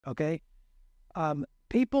okay?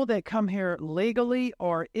 People that come here legally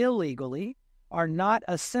or illegally are not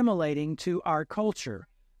assimilating to our culture.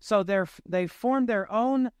 So they form their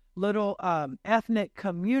own little ethnic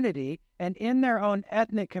community, and in their own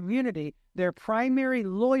ethnic community, their primary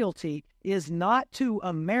loyalty is not to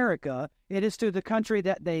America, it is to the country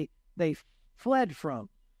that they fled from.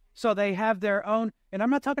 So they have their own, and I'm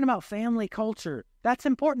not talking about family culture. That's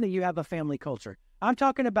important that you have a family culture. I'm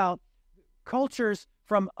talking about cultures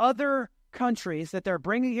from other countries that they're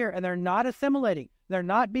bringing here, and they're not assimilating. They're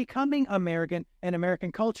not becoming American and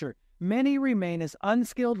American culture. Many remain as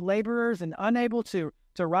unskilled laborers and unable to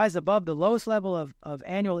rise above the lowest level of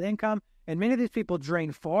annual income. And many of these people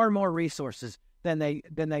drain far more resources than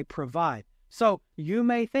they provide. So you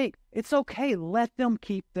may think it's okay, let them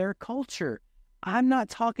keep their culture. I'm not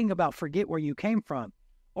talking about forget where you came from,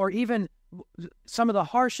 or even some of the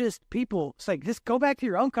harshest people say, just go back to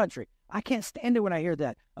your own country. I can't stand it when I hear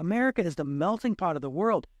that. America is the melting pot of the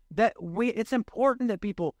world. It's important that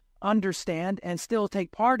people understand and still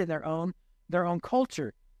take part in their own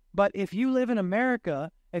culture. But if you live in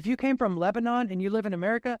America, if you came from Lebanon and you live in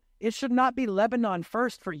America, it should not be Lebanon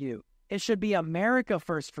first for you. It should be America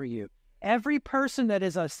first for you. Every person that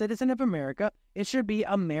is a citizen of America, it should be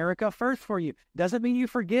America first for you. Doesn't mean you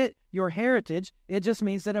forget your heritage. It just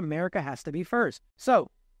means that America has to be first.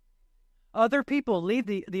 So other people leave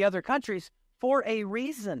the other countries for a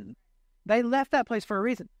reason. They left that place for a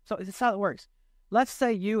reason. So this is how it works. Let's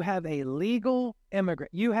say you have a legal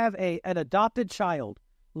immigrant. You have an adopted child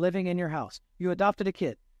living in your house. You adopted a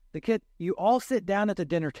kid. The kid, you all sit down at the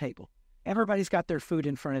dinner table. Everybody's got their food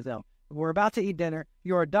in front of them. We're about to eat dinner.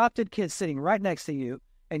 Your adopted kid's sitting right next to you,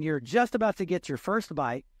 and you're just about to get your first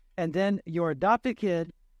bite, and then your adopted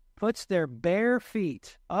kid puts their bare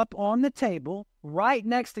feet up on the table right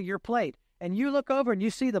next to your plate, and you look over and you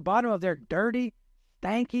see the bottom of their dirty,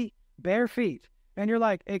 stanky, bare feet, and you're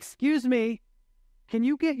like, excuse me, can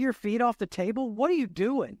you get your feet off the table? What are you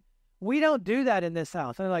doing? We don't do that in this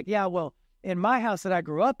house. And they're like, yeah, well, in my house that I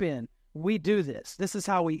grew up in, we do this. This is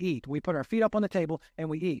how we eat. We put our feet up on the table and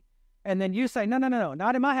we eat. And then you say, no,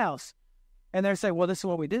 not in my house. And they say, well, this is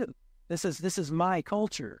what we do. This is my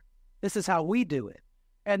culture. This is how we do it.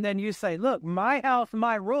 And then you say, look, my house,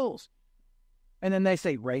 my rules. And then they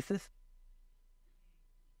say, racist.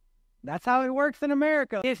 That's how it works in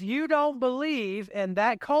America. If you don't believe in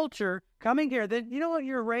that culture coming here, then you know what?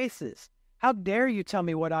 You're racist. How dare you tell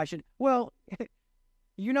me what I should? Well,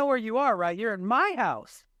 you know where you are, right? You're in my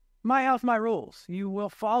house. My house, my rules. You will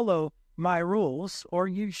follow my rules, or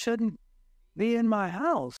you shouldn't be in my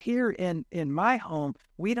house. Here in my home,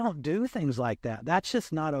 we don't do things like that. That's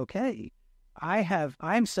just not okay.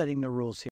 I'm setting the rules here.